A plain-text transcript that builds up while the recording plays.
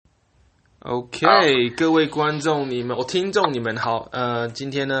OK， 各位观众听众你们好，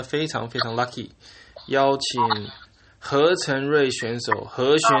今天呢非常非常 lucky， 邀请何成瑞选手，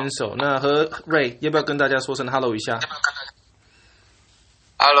那何瑞要不要跟大家说声 hello 一下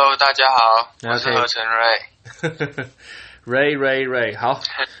 ？Hello， 大家好，我是何成瑞。Ray， 好，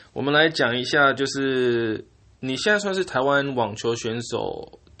我们来讲一下，就是你现在算是台湾网球选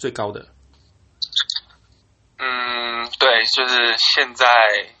手最高的。对，就是现在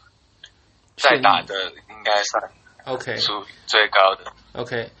在打的应该算 OK 属最高的。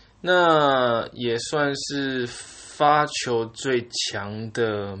OK， 那也算是发球最强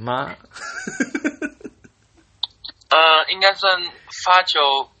的吗？应该算发球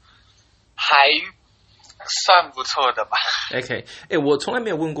还算不错的吧。OK， 我从来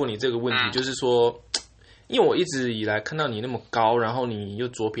没有问过你这个问题，就是说，因为我一直以来看到你那么高，然后你又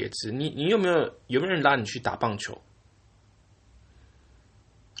左撇子，你有没有人拉你去打棒球？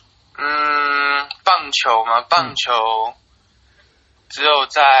棒球嘛，棒球只有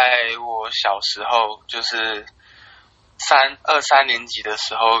在我小时候，就是二三年级的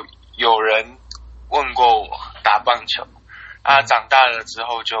时候，有人问过我打棒球，长大了之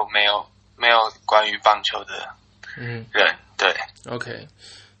后就没有关于棒球的人，对。OK，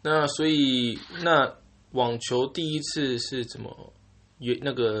 那所以网球第一次是怎么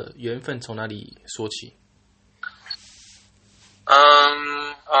那个缘分从哪里说起？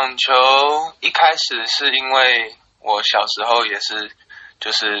网球一开始是因为我小时候也是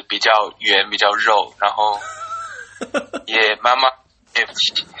就是比较圆比较肉，然后妈妈也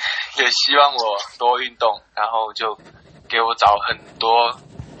希望我多运动，然后就给我找很多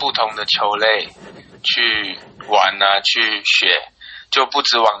不同的球类去玩去学，就不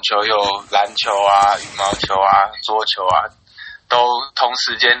止网球，有篮球啊、羽毛球啊、桌球啊，都同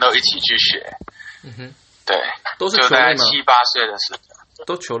时间都一起去学。对，都是球类吗？就在7、8岁的时候。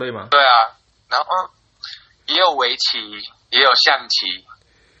都球类吗？对啊，然后也有围棋，也有象棋。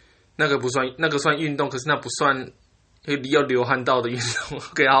那个不算，那个算运动，可是那不算要流汗到的运动。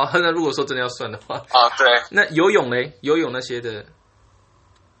OK， 好，那如果说真的要算的话，对。那游泳嘞？游泳那些的。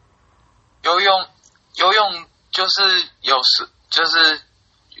游泳就是就是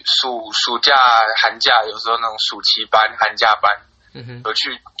暑假、寒假，有时候那种暑期班、寒假班，有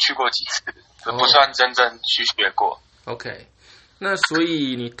去过几次，不算真正去学过。OK， 那所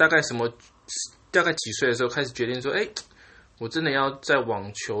以你大概几岁的时候开始决定说，我真的要在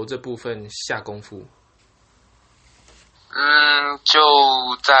网球这部分下功夫？就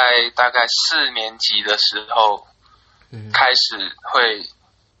在大概4年级的时候，开始会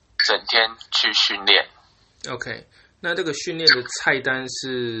整天去训练。OK， 那这个训练的菜单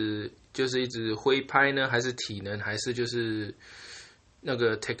是就是一直挥拍呢，还是体能，还是就是那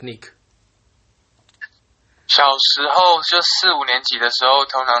个 technique？ 小时候就4、5年级的时候，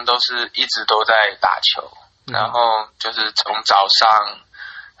通常都是一直都在打球，然后就是从早上，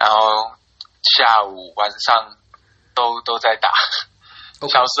然后下午、晚上都在打。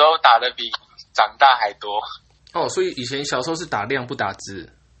Okay. 小时候打的比长大还多。所以以前小时候是打量不打质，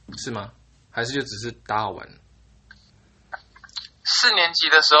是吗？还是就只是打好玩？4年级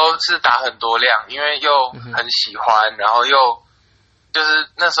的时候是打很多量，因为又很喜欢，然后又就是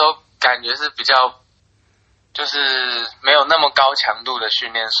那时候感觉是比较就是没有那么高强度的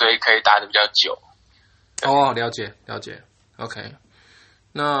训练，所以可以打得比较久。了解。OK，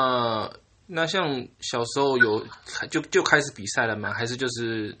 那像小时候就开始比赛了吗？还是就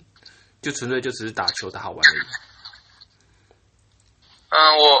纯粹就只是打球打好玩而已？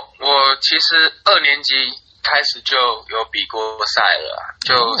我其实2年级开始就有比过赛了，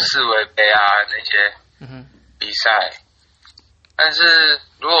就世卫杯啊那些比赛。但是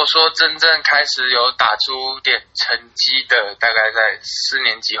如果说真正开始有打出点成绩的，大概在4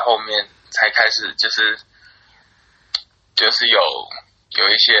年级后面才开始，就是有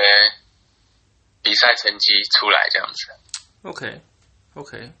一些比赛成绩出来这样子。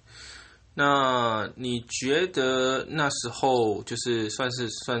OK， 那你觉得那时候就是算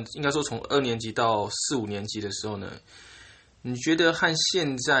应该说从2年级到4、5年级的时候呢，你觉得和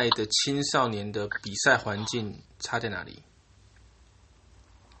现在的青少年的比赛环境差在哪里？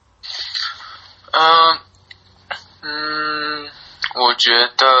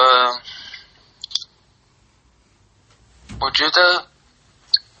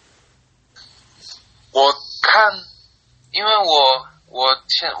我看，因为我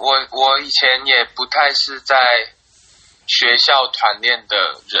以前也不太是在学校团练的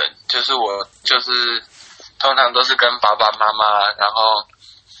人，就是我就是通常都是跟爸爸妈妈，然后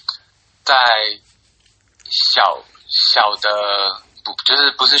在小的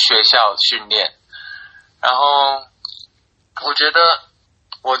不是学校训练，然后我觉得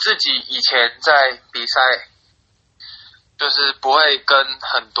我自己以前在比赛，就是不会跟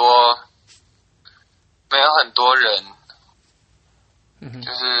没有很多人，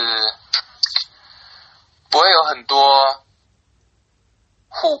就是不会有很多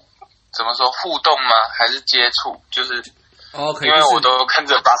怎么说互动吗？还是接触？就是因为我都跟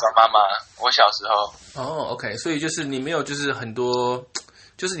着爸爸妈妈，我小时候。OK， 所以就是你没有就是很多，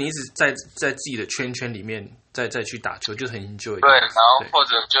就是你一直在自己的圈圈里面再去打球，就很 enjoy。对，然后或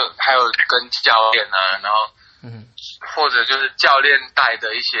者就还有跟教练啊，然后或者就是教练带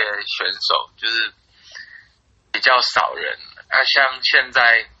的一些选手，就是比较少人。像现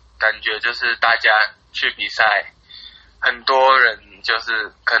在感觉就是大家去比赛，很多人就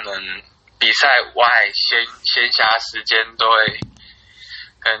是可能比赛外闲暇时间都会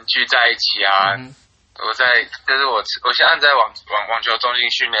可能聚在一起啊。就是我现在在网球中心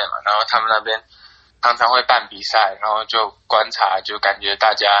训练嘛，然后他们那边常常会办比赛，然后就观察，就感觉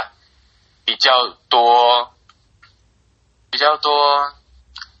大家比较多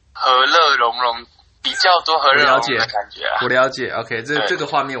和乐融融，比较多和乐融融的感觉啊。我了解 ，OK， 这个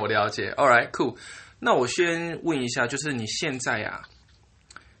画面我了解。All right, cool。那我先问一下，就是你现在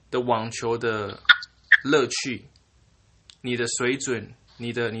的网球的乐趣，你的水准，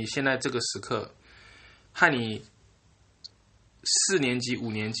你现在这个时刻，和你4年级、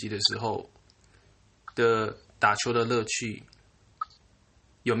5年级的时候的打球的乐趣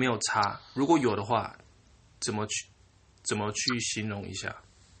有没有差？如果有的话，怎么去形容一下？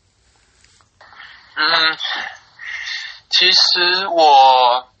其实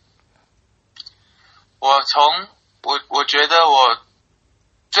我觉得我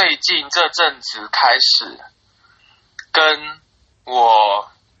最近这阵子开始跟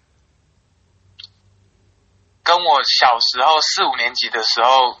我小时候4、5年级的时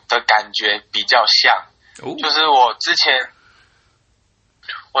候的感觉比较像，就是我之前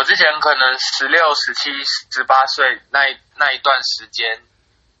可能16、17、18岁那一段时间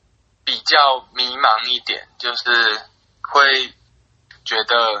比较迷茫一点，就是会觉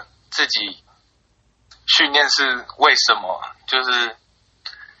得自己训练是为什么，就是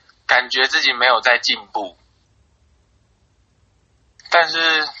感觉自己没有在进步，但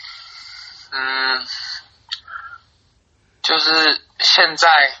是就是现在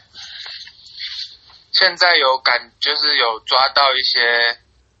就是有抓到一些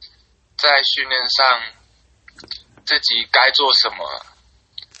在训练上自己该做什么，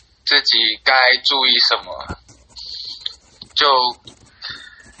自己该注意什么，就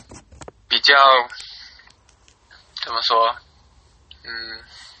比较怎么说，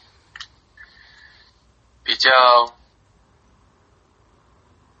比较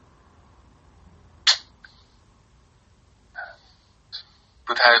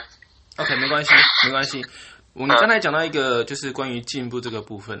不太 OK， 没关系。你刚才讲到一个就是关于进步这个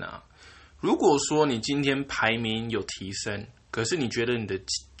部分啊，如果说你今天排名有提升，可是你觉得你的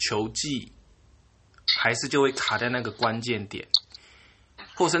球技还是就会卡在那个关键点，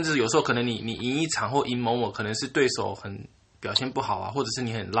或甚至有时候可能你赢一场或赢某可能是对手很表现不好啊，或者是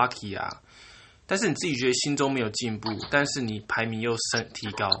你很 lucky 啊，但是你自己觉得心中没有进步，但是你排名又提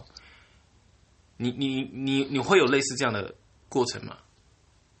高，你会有类似这样的过程吗？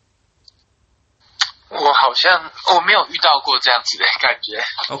我好像没有遇到过这样子的感觉。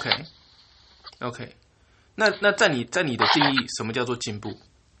OK， 那在你的定义，什么叫做进步？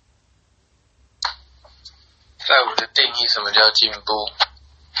在我的定义，什么叫进步？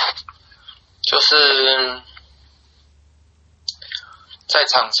就是在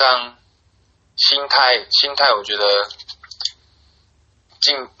场上心态，我觉得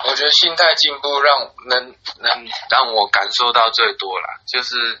心态进步能让我感受到最多啦，就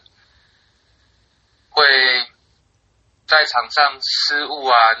是会在场上失误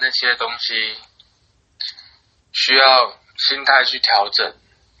啊那些东西需要心态去调整。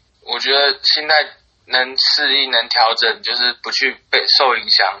我觉得心态能适应能调整，就是不去受影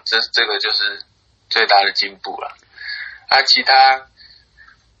响，这个就是最大的进步了。其他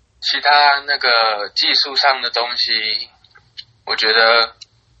那个技术上的东西，我觉得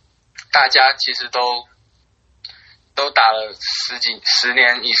大家其实都打了10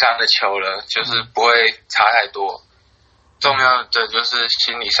年以上的球了，就是不会差太多。重要的就是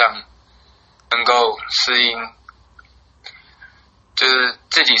心理上能够适应，就是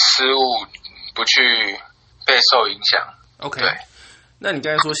自己失误不去被受影响。OK， 那你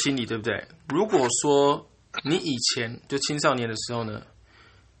刚才说心理对不对？如果说你以前就青少年的时候呢，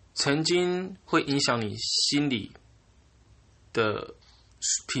曾经会影响你心理的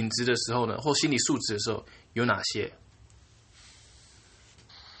品质的时候呢，或心理素质的时候有哪些？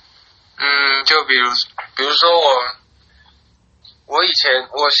就比如说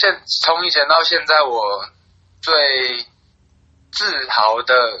从以前到现在，我最自豪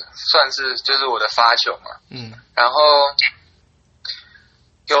的算是就是我的发球嘛，然后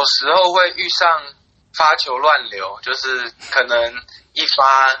有时候会遇上发球乱流，就是可能一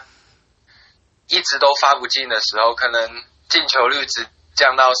发一直都发不进的时候，可能进球率只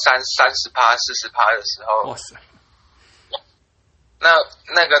降到30%、40%的时候，哇塞！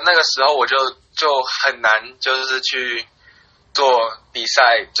那个时候我就很难，就是去做比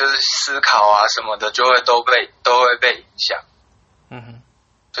赛，就是思考啊什么的，都会被影响。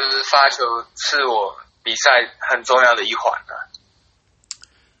就是发球是我比赛很重要的一环啊。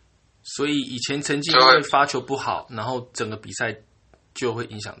所以以前曾经因为发球不好，然后整个比赛就会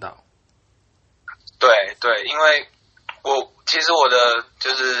影响到。对，因为其实我的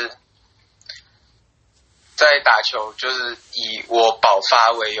就是在打球，就是以我保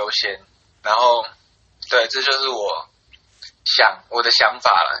发为优先，然后对，这就是我的想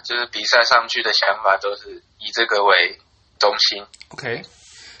法了，就是比赛上去的想法都是以这个为中心。OK，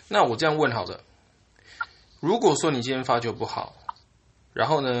 那我这样问好了，如果说你今天发球不好，然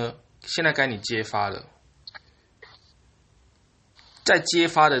后呢，现在该你接发了，在接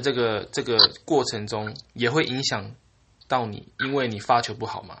发的这个过程中，也会影响到你，因为你发球不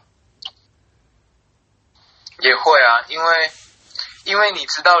好吗？也会啊，因为你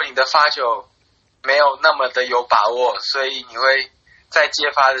知道你的发球没有那么的有把握，所以你会在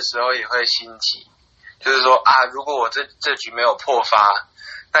接发的时候也会心急，就是说啊，如果我这局没有破发，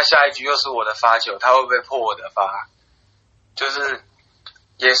那下一局又是我的发球，他会不会破我的发？就是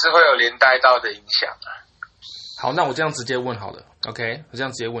也是会有连带到的影响啊。好，那我这样直接问好了 ，OK， 我这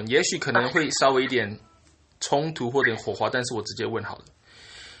样直接问，也许可能会稍微一点冲突或者火花，但是我直接问好了。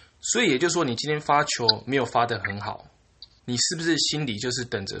所以也就是说，你今天发球没有发得很好，你是不是心里就是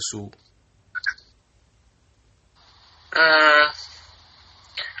等着输？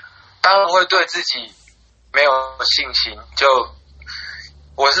当然会对自己没有信心。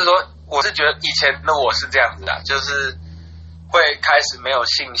我是觉得以前的我是这样子啊，就是会开始没有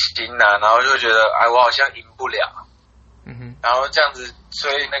信心啊，然后就觉得我好像赢不了，然后这样子，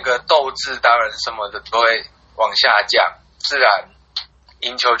所以那个斗志当然什么的都会往下降，自然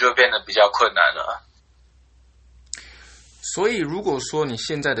赢球就变得比较困难了。所以如果说你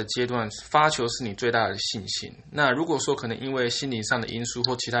现在的阶段发球是你最大的信心，那如果说可能因为心理上的因素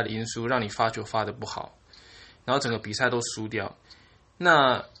或其他的因素让你发球发得不好，然后整个比赛都输掉，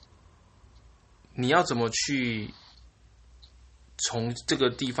那你要怎么去从这个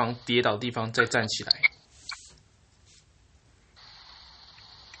地方跌倒地方再站起来？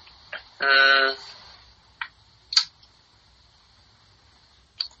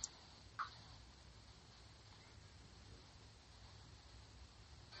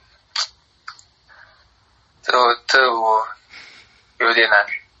这我有点难，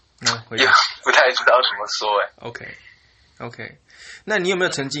也不太知道怎么说。OK， 那你有没有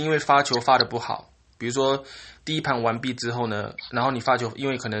曾经因为发球发得不好，比如说第一盘完毕之后呢，然后你发球因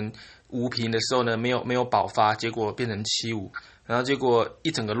为可能5平的时候呢没有保发，结果变成7-5，然后结果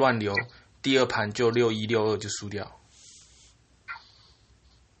一整个乱流，第二盘就6-1、6-2就输掉？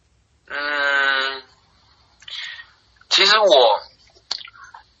其实我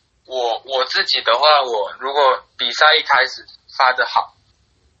自己的话，我如果比赛一开始发得好，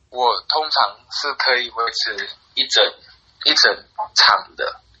我通常是可以维持一整场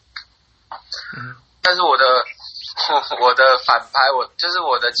的。但是我的反拍，就是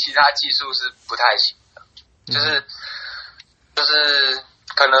我的其他技术是不太行的，就是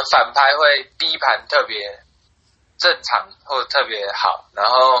可能反拍会第一盘特别正常或者特别好，然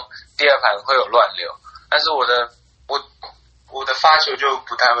后第二盘会有乱流，但是我的发球就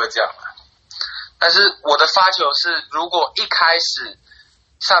不太会这样了。但是我的发球是，如果一开始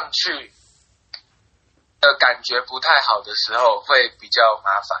上去的感觉不太好的时候，会比较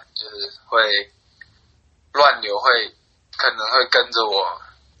麻烦，就是会乱流，可能会跟着我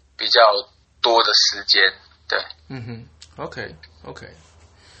比较多的时间。对，OK，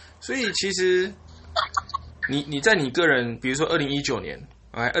 所以其实你在你个人，比如说2019年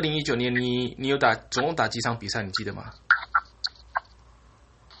，2019年你总共打几场比赛，你记得吗？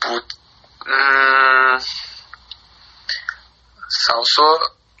少说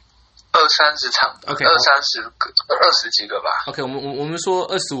20-30场 ，OK， 20几个吧。OK， 我们说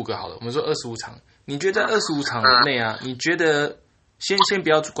25个好了，我们说25场。你觉得在25场内啊，你觉得先不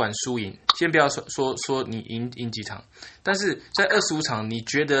要管输赢，先不要说你赢几场，但是在25场，你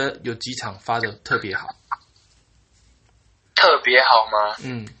觉得有几场发的特别好？特别好吗？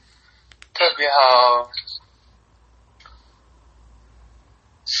特别好。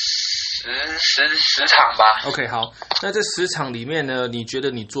十场吧。OK， 好，那这10场里面呢，你觉得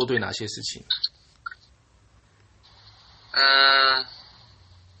你做对哪些事情？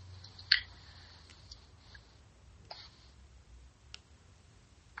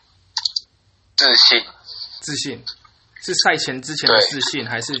自信是赛前之前的自信，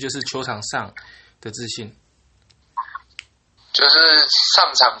还是就是球场上的自信？就是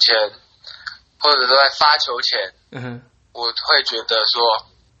上场前，或者说在发球前，我会觉得说，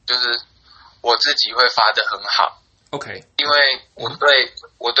就是我自己会发得很好。OK， 因为我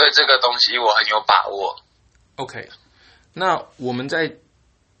对这个东西我很有把握。OK， 那我们再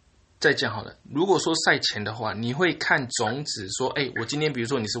讲好了。如果说赛前的话，你会看种子，说，我今天比如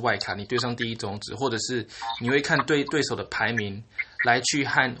说你是外卡，你对上第一种子，或者是你会看对手的排名来去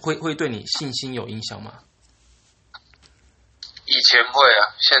会对你信心有影响吗？以前会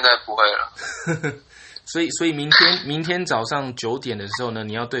啊，现在不会了。所以明天早上9点的时候呢，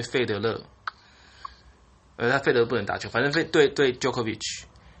你要对费德勒，他费德勒不能打球，反正对 Djokovic，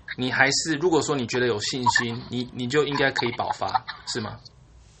 你还是如果说你觉得有信心，你就应该可以爆发，是吗？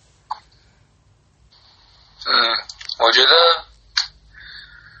我觉得，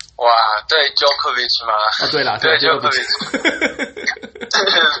哇，对 Djokovic 吗？对啦，对 Djokovic，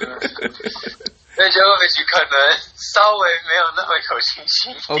 对 Djokovic 可能稍微没有那么有信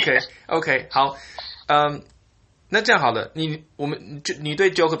心。OK， 好，那这样好了，你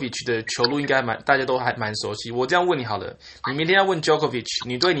对 Djokovic 的球路应该大家都还蛮熟悉。我这样问你好了，你明天要问 Djokovic，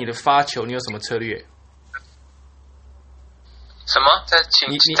 你对你的发球你有什么策略？什么？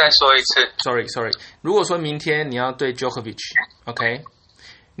请再说一次。Sorry， 如果说明天你要对 Djokovic，OK，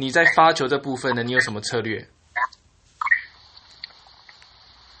 你在发球这部分呢，你有什么策略？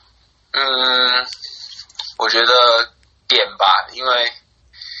我觉得点吧，因为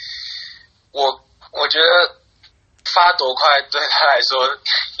我觉得发多快对他来说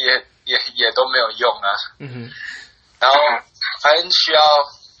也都没有用啊。然后反正需要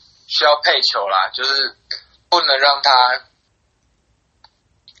配球啦，就是不能让他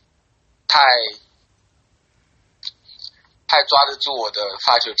太抓得住我的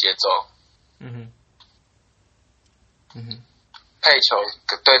发球节奏。配球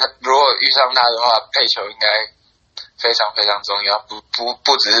对他，如果遇上他的话，配球应该非常非常重要，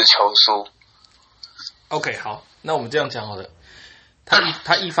不只是球速。OK， 好，那我们这样讲好了。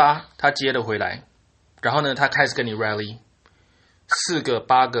他一发，他接了回来，然后呢，他开始跟你 rally， 4个、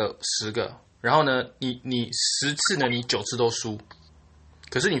8个、10个，然后呢，你10次呢，你9次都输，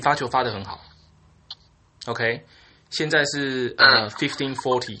可是你发球发得很好。OK， 现在是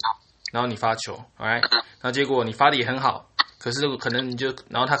15-40， 然后你发球 ，alright， 然后结果你发的也很好。可是可能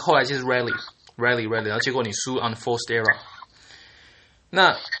然后他后来就是 rally， 然后结果你输 on forced error。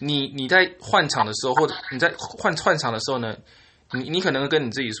那你在换场的时候，或者你在换场的时候呢，你可能跟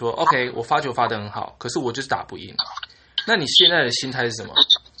你自己说 ，OK， 我发球发得很好，可是我就是打不赢。那你现在的心态是什么？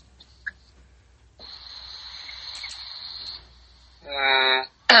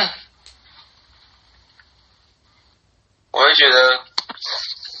我会觉得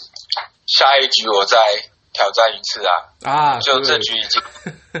下一局我再挑战一次啊！就这局已经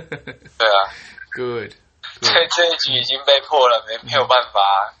对啊 ，good， 这一局已经被破了，没有办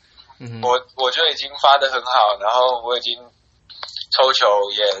法。我就已经发得很好，然后我已经抽球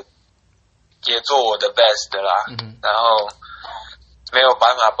也做我的 best 啦，然后没有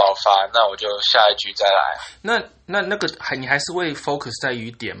办法爆发，那我就下一局再来。那个你还是会 focus 在于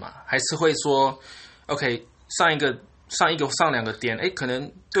点嘛？还是会说 ，OK， 上2个点，可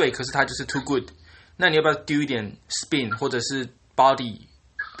能对，可是他就是 too good。那你要不要丢一点 spin 或者是 body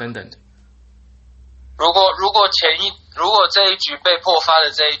等等的？如果这一局被破发的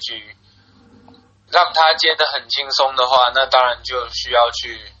这一局让他接得很轻松的话，那当然就需要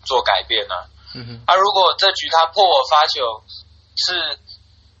去做改变了。如果这局他破我发球，是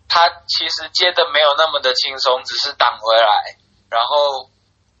他其实接的没有那么的轻松，只是挡回来，然后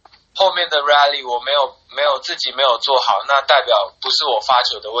后面的 rally 我没有自己没有做好，那代表不是我发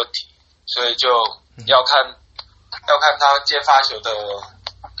球的问题，所以就要看他接发球的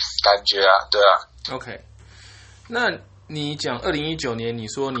感觉啊，对啊。OK， 那你讲2019年，你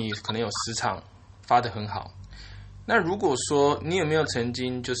说你可能有10场发得很好，那如果说你有没有曾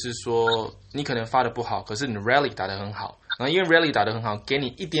经就是说你可能发得不好，可是你 rally 打得很好，然后因为 rally 打得很好，给你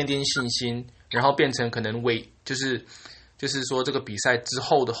一点点信心，然后变成可能就是说这个比赛之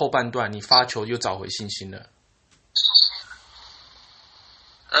后的后半段，你发球又找回信心了。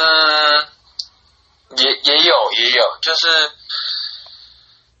也有，就是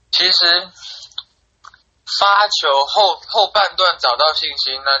其实发球后半段找到信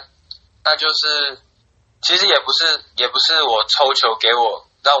心，那就是其实也不是我抽球给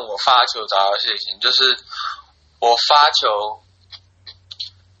让我发球找到信心，就是我发球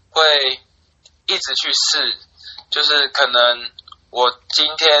会一直去试，就是可能我今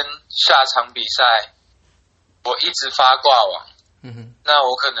天下场比赛，我一直发挂网，那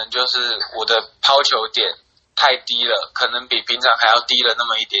我可能就是我的抛球点太低了，可能比平常还要低了那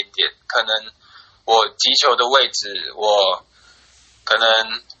么一点点，可能我击球的位置，我可能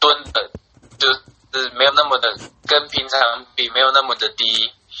蹲的就是没有那么的跟平常比没有那么的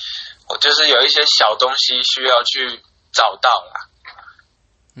低，我就是有一些小东西需要去找到啦。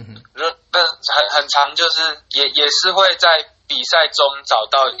但很常就是也是会在比赛中找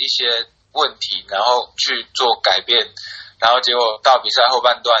到一些问题，然后去做改变，然后结果到比赛后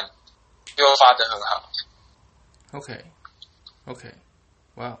半段又发得很好。OK，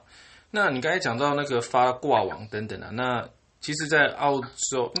 哇，那你刚才讲到那个发挂网等等啊，那其实，在澳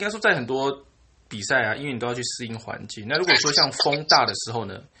洲应该说在很多比赛啊，因为你都要去适应环境。那如果说像风大的时候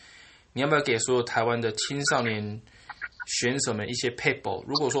呢，你要不要给所有台湾的青少年选手们一些 paper？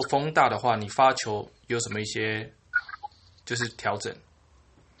 如果说风大的话，你发球有什么一些就是调整？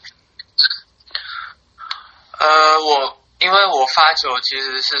因为我发球其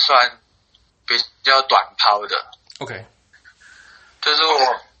实是算比较短抛的。OK， 就是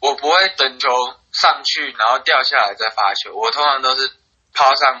我不会等球上去然后掉下来再发球，我通常都是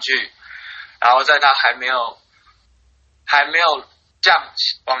抛上去，然后在它还没有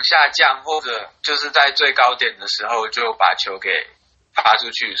往下降，或者就是在最高点的时候就把球给发出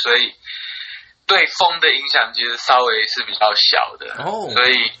去，所以对风的影响其实稍微是比较小的。所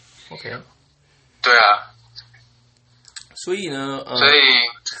以 OK， 对啊，所以呢，所以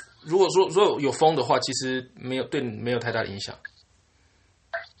如果有风的话，其实没有太大的影响。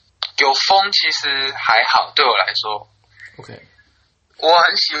有风其实还好，对我来说。OK， 我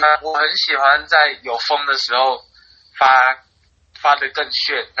很喜欢在有风的时候发得更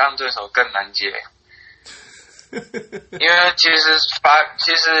炫，让对手更难接。因为其实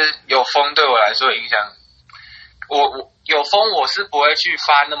有风对我来说影响，我有风我是不会去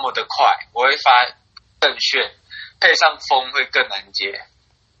发那么的快，我会发更炫，配上风会更难接。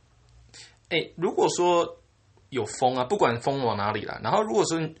如果说有风啊，不管风往哪里啦，然后如果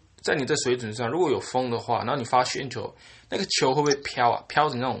说在你这水准上，如果有风的话，然后你发旋球，那个球会不会飘啊？飘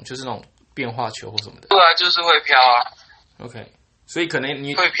着那种就是那种变化球或什么的？对啊，就是会飘啊。OK， 所以可能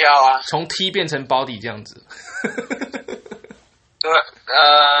你会飘啊，从 T 变成body这样子。对，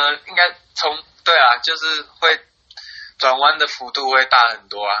应该对啊，就是会转弯的幅度会大很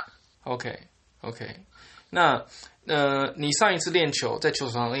多啊。OK， 那你上一次练球在球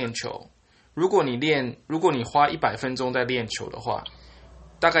场上练球，如果你花100分钟在练球的话，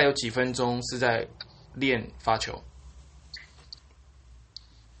大概有几分钟是在练发球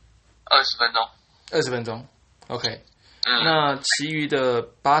？20分钟。20分钟 ，OK。那其余的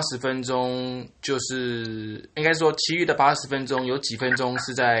80分钟，就是应该说，其余的80分钟有几分钟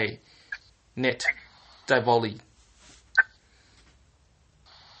是在 net， 在 volley。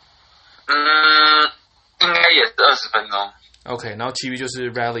应该也是20分钟。OK， 然后其余就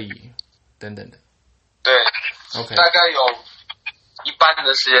是 rally 等等的。对 ，OK， 大概有一半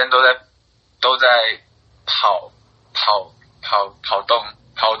的时间都在跑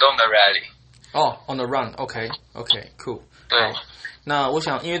动的 rally。on the run，OK， cool。对。那我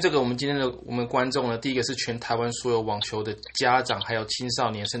想，因为这个，我们观众呢，第一个是全台湾所有网球的家长，还有青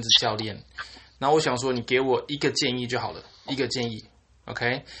少年，甚至教练。那我想说，你给我一个建议就好了，一个建议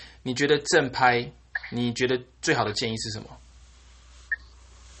 ，OK？ 你觉得正拍，你觉得最好的建议是什么？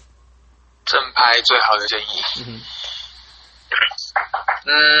正拍最好的建议，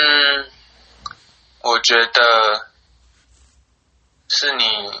我觉得是你，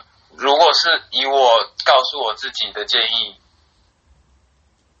如果是以我告诉我自己的建议，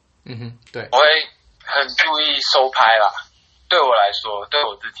对，我会很注意收拍啦。对我来说，对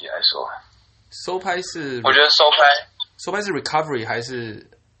我自己来说，收拍是，我觉得收拍是 recovery 还是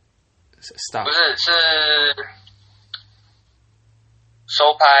stop？ 不是，是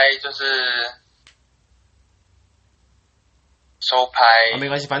收拍，就是收拍。没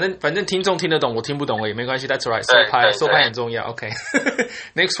关系，反正听众听得懂，我听不懂也没关系。That's right， 收拍很重要。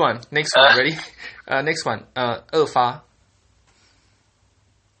OK，next one，ready？ next one， 二发，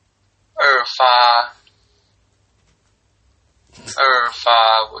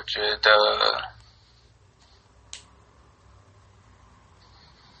我觉得，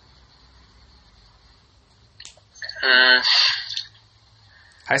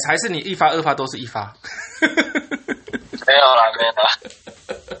还是你一发二发都是一发？没有啦。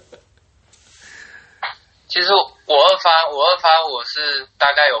其实我二发我是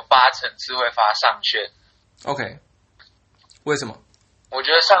大概有80%是会发上旋。OK， 为什么？我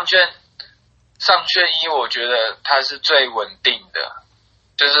觉得上旋一，我觉得它是最稳定的，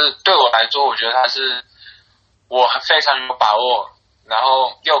就是对我来说，我觉得它是我非常有把握，然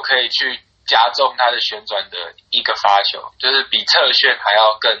后又可以去加重它的旋转的一个发球，就是比侧旋还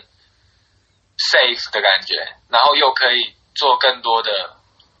要更 safe 的感觉，然后又可以做更多的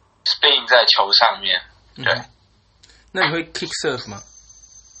spin 在球上面。对，那你会 kick serve 吗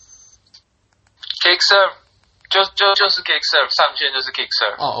 ？kick serve 就是 kick serve， 上旋就是 kick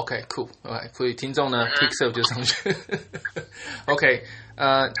serve。哦 ，OK， cool，OK， 所以听众呢，kick serve 就是上旋。OK，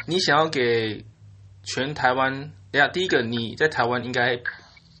 你想要给全台湾，第一个你在台湾应该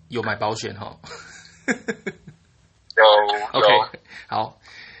有买保险哈？有 OK， 好，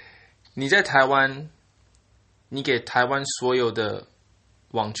你在台湾，你给台湾所有的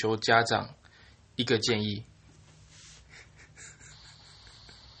网球家长一个建议。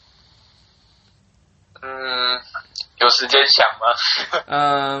有时间想吗？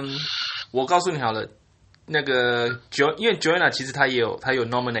我告诉你好了，那个因为 Joanna 其实她有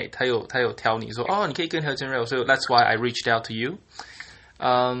nominate， 她有挑你说你可以跟 Hilton Rail， 所以 that's why I reached out to you。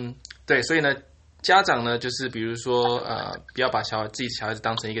对，所以呢，家长呢就是比如说不要把自己小孩子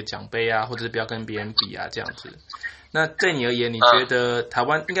当成一个奖杯啊，或者是不要跟别人比啊这样子。那对你而言，你觉得台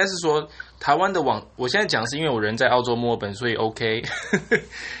湾应该是说台湾的我现在讲是因为我人在澳洲墨尔本，所以 OK 。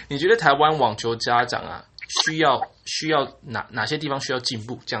你觉得台湾网球家长啊，需要哪些地方需要进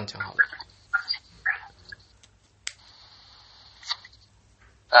步？这样讲好了。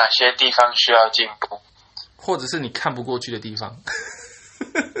哪些地方需要进步？或者是你看不过去的地方？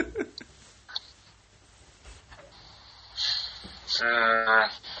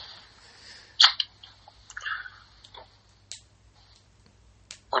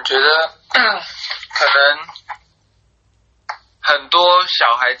我觉得可能很多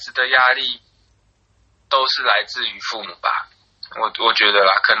小孩子的压力都是来自于父母吧。我觉得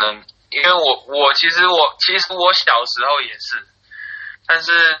啦，可能因为我其实我小时候也是，但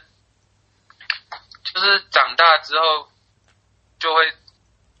是就是长大之后就会，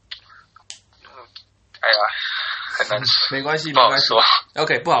很难说。没关系，不好说。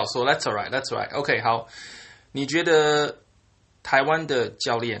OK， 不好说。That's alright. That's alright. OK， 好。你觉得台湾的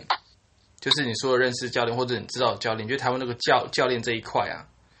教练，就是你说的认识教练或者你知道的教练，你觉得台湾那个教练这一块啊，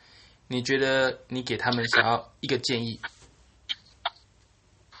你觉得你给他们想要一个建议？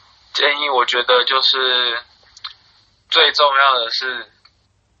建议我觉得就是最重要的是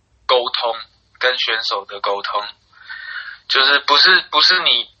沟通，跟选手的沟通，就是不是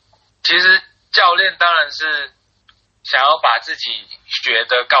你，其实教练当然是想要把自己学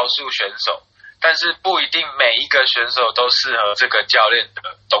的告诉选手，但是不一定每一个选手都适合这个教练的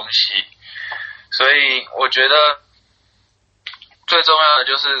东西，所以我觉得最重要的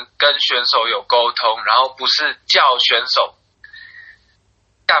就是跟选手有沟通，然后不是叫选手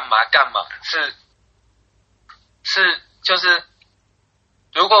干嘛干嘛，就是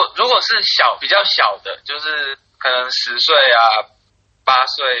如果是比较小的，就是可能10岁啊、8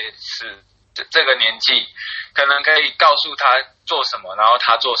岁这个年纪，可能可以告诉他做什么，然后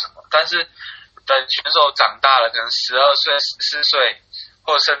他做什么。但是等选手长大了，可能12岁、14岁，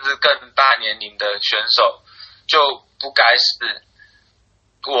或甚至更大年龄的选手，就不该是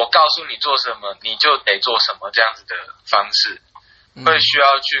我告诉你做什么，你就得做什么这样子的方式，会需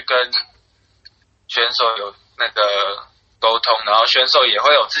要去跟选手有那个沟通，然后选手也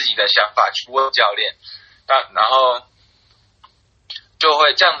会有自己的想法去问教练，然后就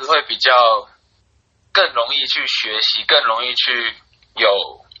会这样子会比较更容易去学习，更容易去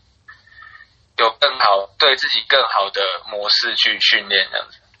有更好对自己更好的模式去训练这样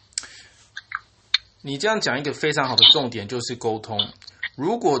子。你这样讲一个非常好的重点就是沟通。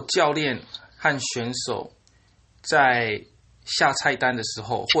如果教练和选手在下菜单的时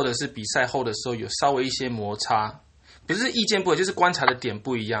候，或者是比赛后的时候有稍微一些摩擦，不是意见不合，就是观察的点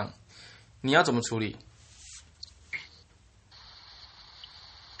不一样，你要怎么处理？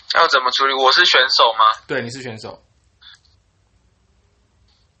要怎么处理？我是选手吗？对，你是选手。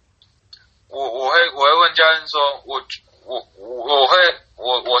我会问教练说，我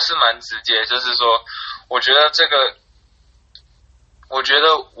是蛮直接，就是说，我觉得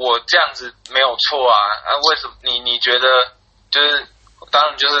我这样子没有错啊，为什么你觉得就是当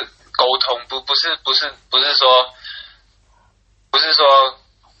然就是沟通，不是说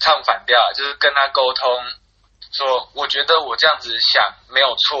唱反调，就是跟他沟通，说我觉得我这样子想没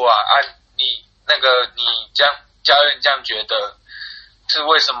有错啊，你这样教练这样觉得是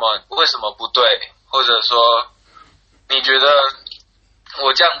为什么不对，或者说你觉得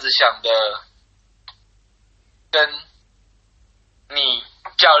我这样子想的跟你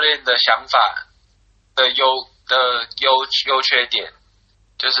教练的想法的优缺点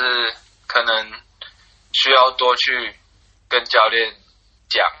就是可能需要多去跟教练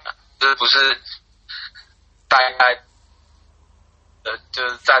讲，就是不是大概就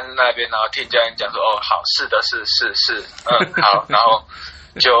是站在那边，然后听教练讲说哦好，是的，是，好，然后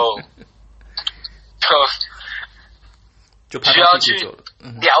就需要去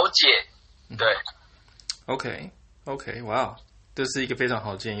了解，对。OK， 哇，这是一个非常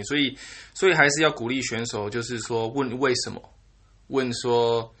好的建议，所以还是要鼓励选手，就是说问为什么，问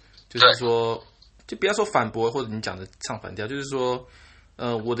说就是说，就不要说反驳或者你讲的唱反调，就是说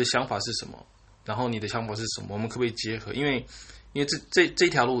我的想法是什么，然后你的想法是什么，我们可不可以结合？因为这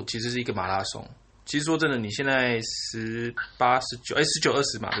条路其实是一个马拉松。其实说真的，你现在18、19，19、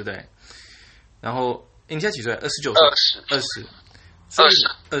20嘛，对不对？然后你现在几岁？29岁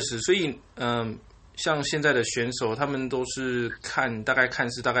，20，所以像现在的选手，他们都是大概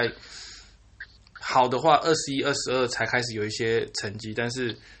好的话，21、22才开始有一些成绩，但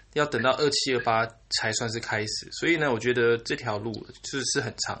是要等到27、28才算是开始。所以呢，我觉得这条路是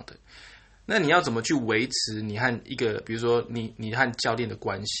很长的。那你要怎么去维持你和比如说你和教练的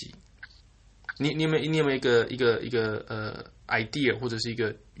关系？你有没有一个idea 或者是一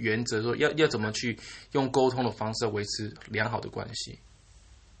个原则，说要怎么去用沟通的方式维持良好的关系？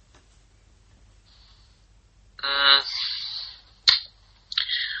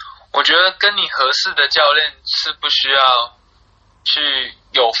我觉得跟你合适的教练是不需要去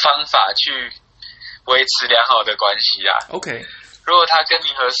有方法去维持良好的关系啊。OK， 如果他跟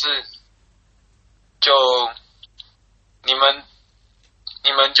你合适，就你们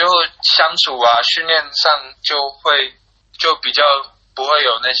就相处啊，训练上就比较不会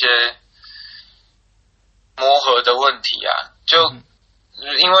有那些磨合的问题啊。就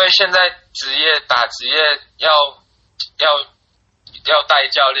因为现在打职业要带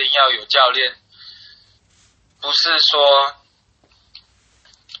教练，要有教练，不是说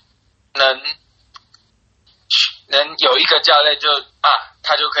能有一个教练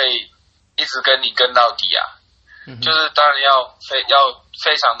他就可以一直跟你跟到底啊。就是当然要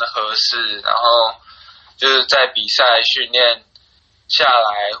非常的合适，然后就是在比赛训练下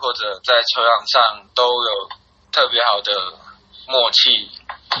来或者在球场上都有特别好的默契，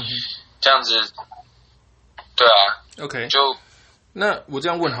这样子，对啊。OK， 那我这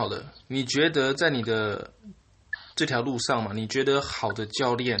样问好了，你觉得在你的这条路上嘛，你觉得好的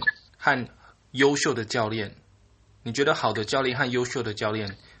教练和优秀的教练，你觉得好的教练和优秀的教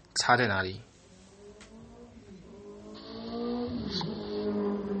练差在哪里？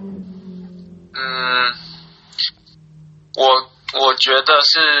我觉得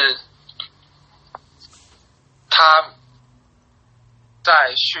是他在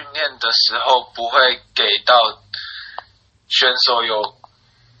训练的时候不会给到选手有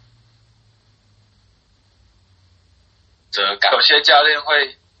责感。有些教练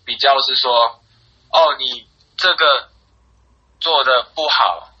会比较是说，哦，你这个做的不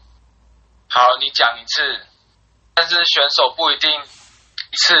好，好，你讲一次，但是选手不一定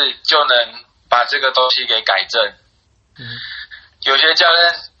一次就能把这个东西给改正。有些教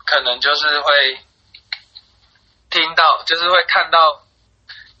练可能就是会听到，就是会看到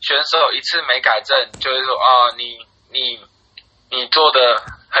选手一次没改正，就会说哦，你做的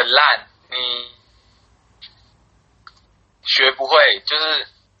很烂，你学不会，就是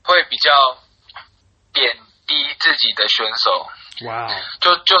会比较贬低自己的选手。哇！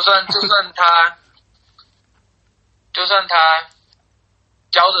就算他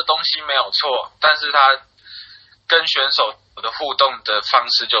教的东西没有错，但是他跟选手的互动的方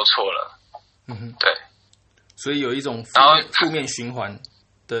式就错了。对。所以有一种负面循环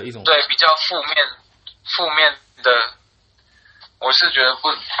的一种。对，比较负面的，我是觉得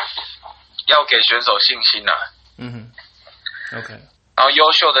要给选手信心啊。OK。然后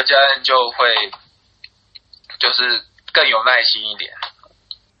优秀的教练就会就是更有耐心一点。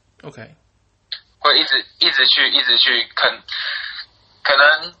OK。会一直去可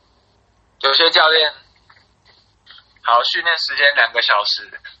能有些教练好训练时间2个小时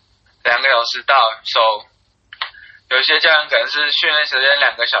到手，有些教练可能是训练时间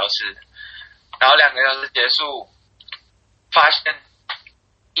2个小时，然后2个小时结束，发现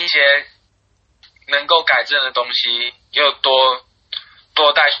一些能够改正的东西，又多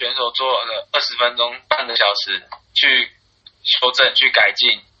带选手做了20分钟、半个小时去修正、去改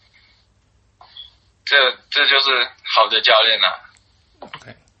进。这就是好的教练啊。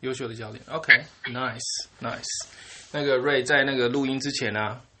OK， 优秀的教练。OK，nice。那个 Ray 在那个录音之前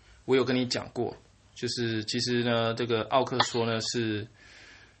呢，我有跟你讲过，就是其实呢，这个奥克说呢是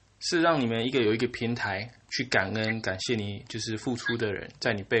让你们有一个平台去感谢你就是付出的人，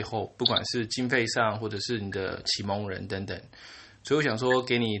在你背后，不管是经费上或者是你的启蒙人等等。所以我想说，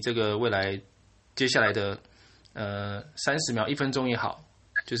给你这个未来接下来的30秒、1分钟也好，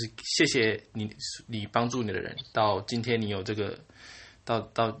就是谢谢你帮助你的人，到今天你有这个，到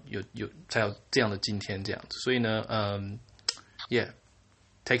有才有这样的今天这样子。所以呢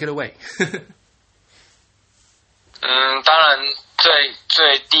，take it away 当然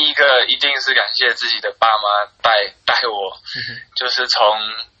最第一个一定是感谢自己的爸妈带我，就是从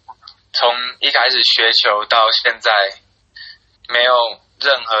一开始学球到现在，没有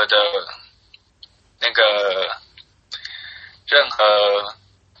任何的任何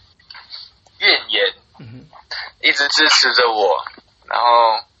怨言，一直支持着我，然后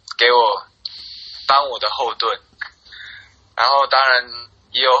给我当我的后盾，然后当然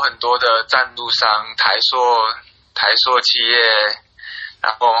也有很多的赞助商，台塑企业，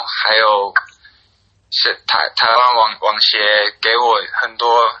然后还有台湾网协给我很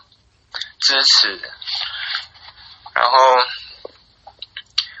多支持，然后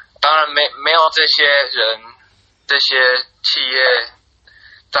当然没有这些人这些企业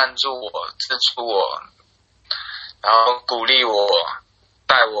赞助我支持我，然后鼓励我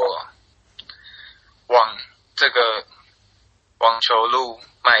带我往这个网球路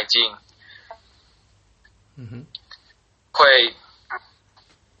迈进，会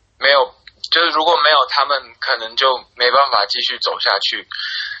没有，就是如果没有他们，可能就没办法继续走下去。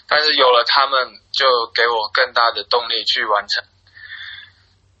但是有了他们，就给我更大的动力去完成。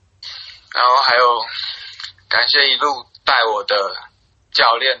然后还有感谢一路带我的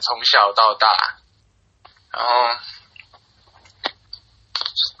教练，从小到大，然后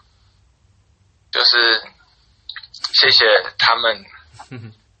就是谢谢他们。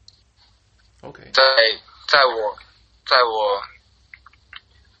OK， 在我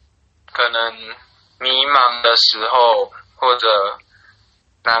可能迷茫的时候，或者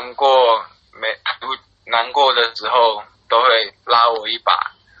难过的时候，都会拉我一把，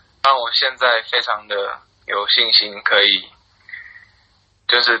让我现在非常的有信心，可以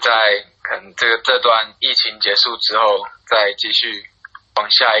就是在可能这段疫情结束之后，再继续往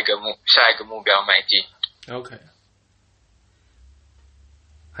下一个目标迈进。OK，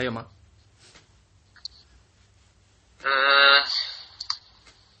 还有吗？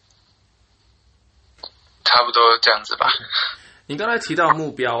差不多这样子吧。你刚才提到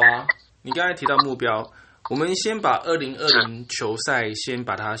目标啊，我们先把2020球赛先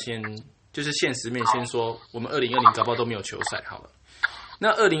把它就是现实面先说，我们2020搞不好都没有球赛好了。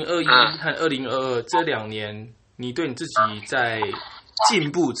那2021和2022这2年，你对你自己在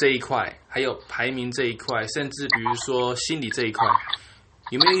进步这一块，还有排名这一块，甚至比如说心理这一块，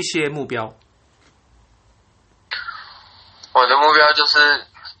有没有一些目标？我的目标就是，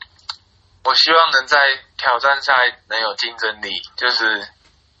我希望能在挑战赛能有竞争力。就是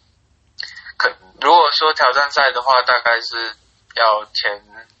如果说挑战赛的话，大概是要前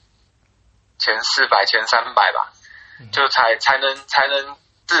400、前300吧，就才能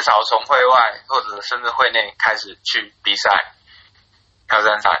至少从会外或者甚至会内开始去比赛挑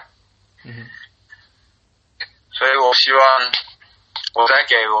战赛。所以我希望我再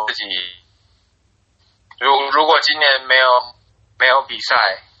给我自己，如果今年没有比赛，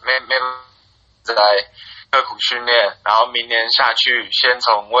没再刻苦训练，然后明年下去先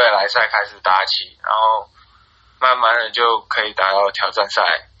从未来赛开始打起，然后慢慢的就可以打到挑战赛，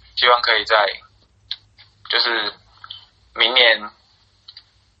希望可以在就是明年，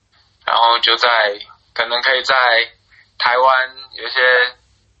然后就可能可以在台湾有些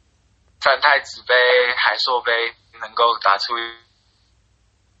三太子杯、海硕杯能够打出，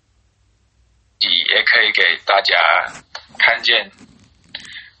也可以给大家看见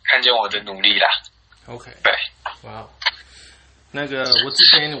我的努力啦。OK， 对，哇，那个我之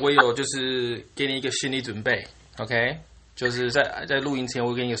前我有就是给你一个心理准备 ，OK， 就是在录音前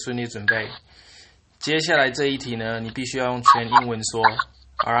我给你一个心理准备。接下来这一题呢，你必须要用全英文说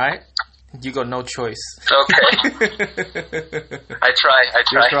 ，All right， you got no choice. Okay. I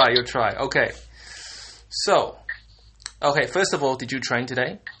try. You try. Okay. So, okay. First of all, did you train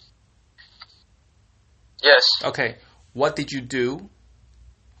today? Yes. Okay. What did you do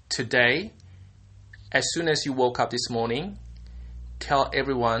today? As soon as you woke up this morning, tell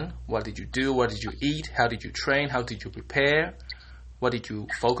everyone what did you do, what did you eat, how did you train, how did you prepare, what did you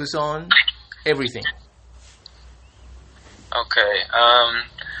focus on, everything. Okay.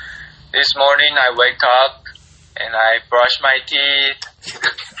 This morning I wake up and I brush my teeth.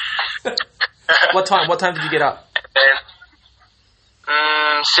 What time did you get up?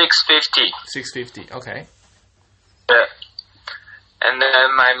 And 6:50. 6:50. Okay. Yeah. And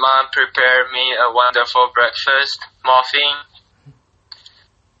then my mom prepared me a wonderful breakfast, muffin.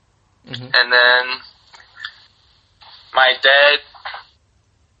 And then my dad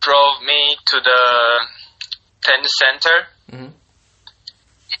drove me to the tennis center,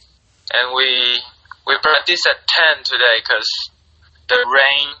 and we practiced at 10 today because the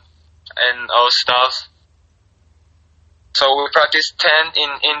rain and all stuff. So we practiced 10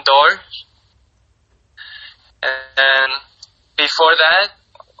 indoor, and before that,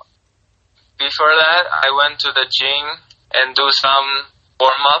 I went to the gym and do some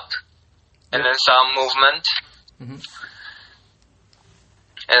warm up, and then some movement.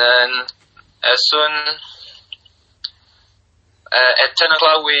 And then as soon at 10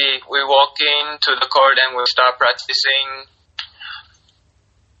 o'clock, we walk into the court and we start practicing.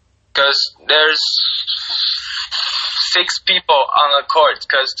 Because there's 6 people on the court.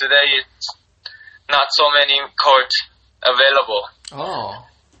 Because today it's not so many courts available. Oh,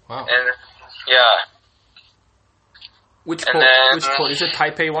 wow! And yeah. Which court? Is it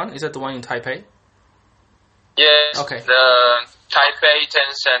Taipei one? Is that the one in Taipei? Yes. Okay. The Taipei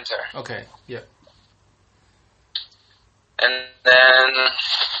Tennis Center. Okay. Yeah. And then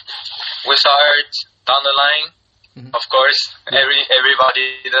we start down the line. Of course,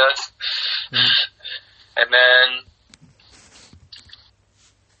 everybody does. And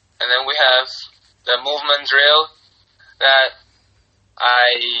then we have the movement drill that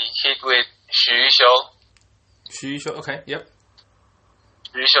I hit with Xu Xiu. Okay, yep.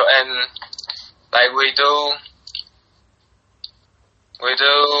 Xu Xiu, and like we do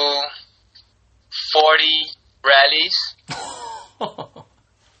 40 rallies.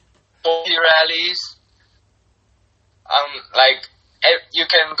 40 rallies. Like you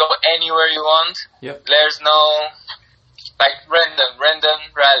can go anywhere you want. Yep. There's no like random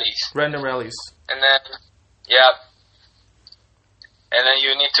rallies. Random rallies. And then and then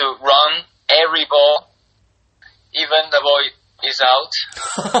you need to run every ball, even the ball is out.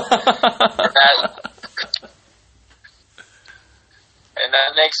 and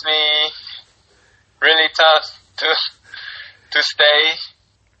that makes me really tough to stay.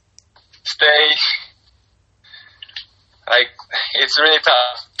 Like it's really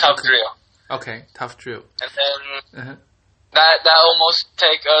tough okay. drill. Okay, tough drill. And then that almost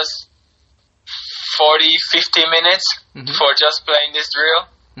take us 40-50 minutes for just playing this drill.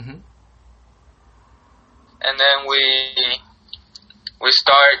 And then we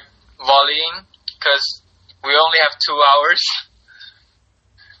start volleying because we only have 2 hours.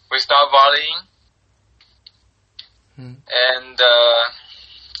 We start volleying and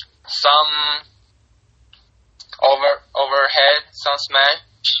some overhead, some smash,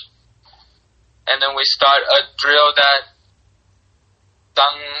 and then we start a drill that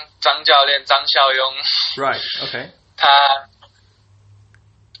Zhang Xiaoyong. Right. Okay.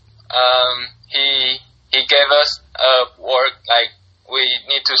 He gave us a work like we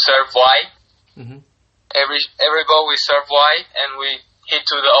need to serve wide. Every ball we serve wide and we hit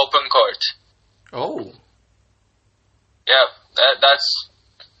to the open court. Oh. Yeah, that's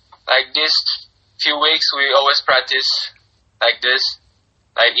like this few weeks we always practice like this,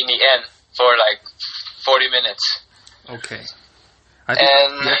 like in the end for like 40 minutes. Okay.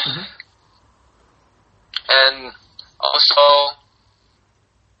 And also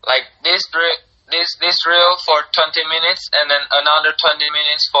like this drill for 20 minutes and then another 20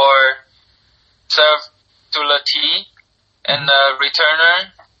 minutes for serve to the tee and the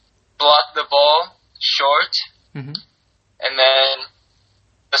returner block the ball short and then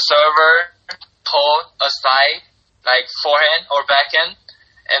the server pull aside like forehand or backhand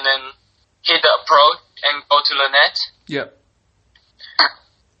and then hit the approach and go to the net. Yep.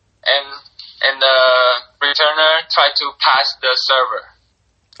 And the returner try to pass the server.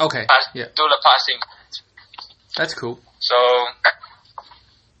 Okay. Do the passing. That's cool. So.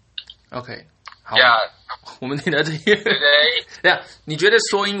 Okay. 好。Yeah. 我们听到这些。对啊，你觉得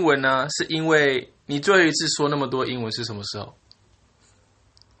说英文呢？是因为你最后一次说那么多英文是什么时候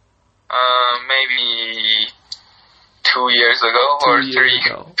？Maybe 2 years ago or 2 years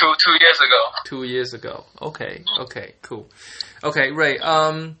ago. 2 years ago. Okay. Cool. Okay, Ray.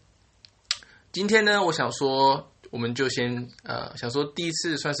 今天呢，我想说，我们就先想说第一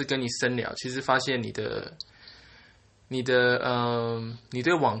次算是跟你深聊，其实发现你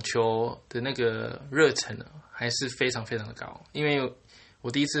对网球的那个热忱呢，还是非常非常的高。因为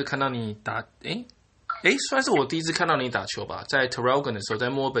我第一次看到你打，算是我第一次看到你打球吧，在 Traralgon 的时候，在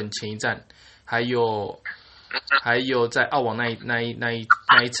墨尔本前一站，还有在澳网那一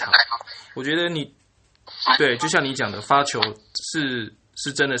场，我觉得你对，就像你讲的，发球是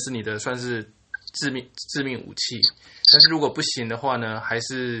真的是你的算是致命武器，但是如果不行的话呢，还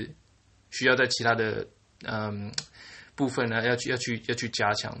是需要在其他的部分呢要去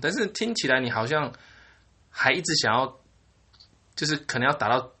加强。但是听起来你好像还一直想要就是可能要打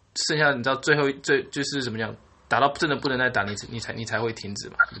到剩下，你知道最就是怎么讲，打到真的不能再打，你才会停止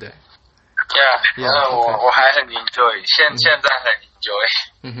嘛，对不对？Yeah， 我还很 enjoy， 现在很 enjoy。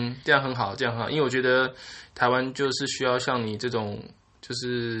嗯哼，这样很好，这样很好，因为我觉得台湾就是需要像你这种，就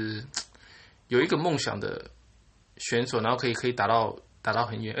是有一个梦想的选手，然后可以打到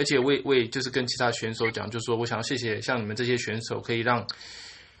很远，而且我也就是跟其他选手讲，就是说我想要谢谢像你们这些选手，可以让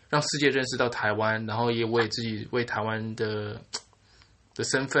世界认识到台湾，然后也为自己为台湾的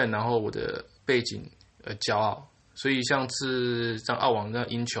身份，然后我的背景而骄傲。所以像是像澳网那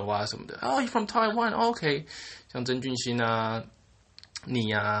赢球啊什么的，Oh, you from Taiwan? OK， 像曾俊欣啊、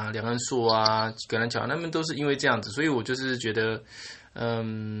你啊、梁安硕啊、葛兰乔，他们都是因为这样子，所以我就是觉得，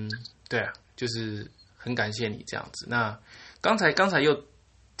对啊，就是很感谢你这样子。那刚才又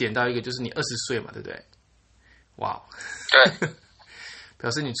点到一个，就是你20岁嘛，对不对？哇，对，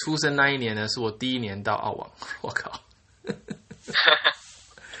表示你出生那一年呢，是我第一年到澳网，我靠。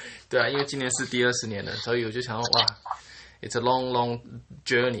对啊，因为今年是第20年了，所以我就想说，哇 ，it's a long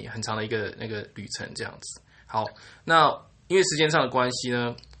journey， 很长的一个那个旅程这样子。好，那因为时间上的关系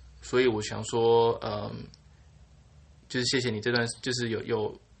呢，所以我想说，就是谢谢你这段，就是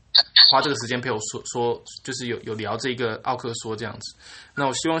有花这个时间陪我说，就是有聊这个奥克说这样子。那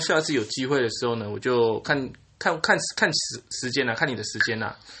我希望下次有机会的时候呢，我就看时间啦，看你的时间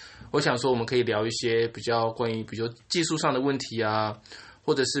啦。我想说，我们可以聊一些比较关于，比如说技术上的问题啊。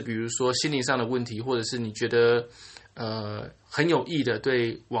或者是比如说心灵上的问题，或者是你觉得很有益的，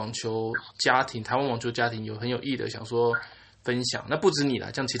对网球家庭、台湾网球家庭很有益的，想说分享。那不止你啦，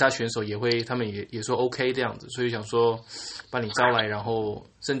像其他选手也会，他们也说 OK 这样子，所以想说把你招来，然后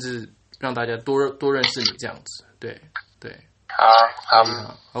甚至让大家多认识你这样子。对，好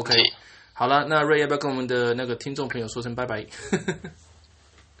，OK， 好了，那 Ray 要不要跟我们的那个听众朋友说声拜拜？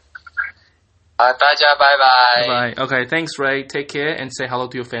大家拜拜。拜拜。Okay, thanks, Ray. Take care and say hello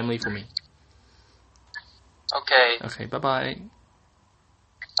to your family for me. Okay. Okay, bye bye.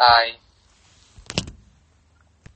 Bye.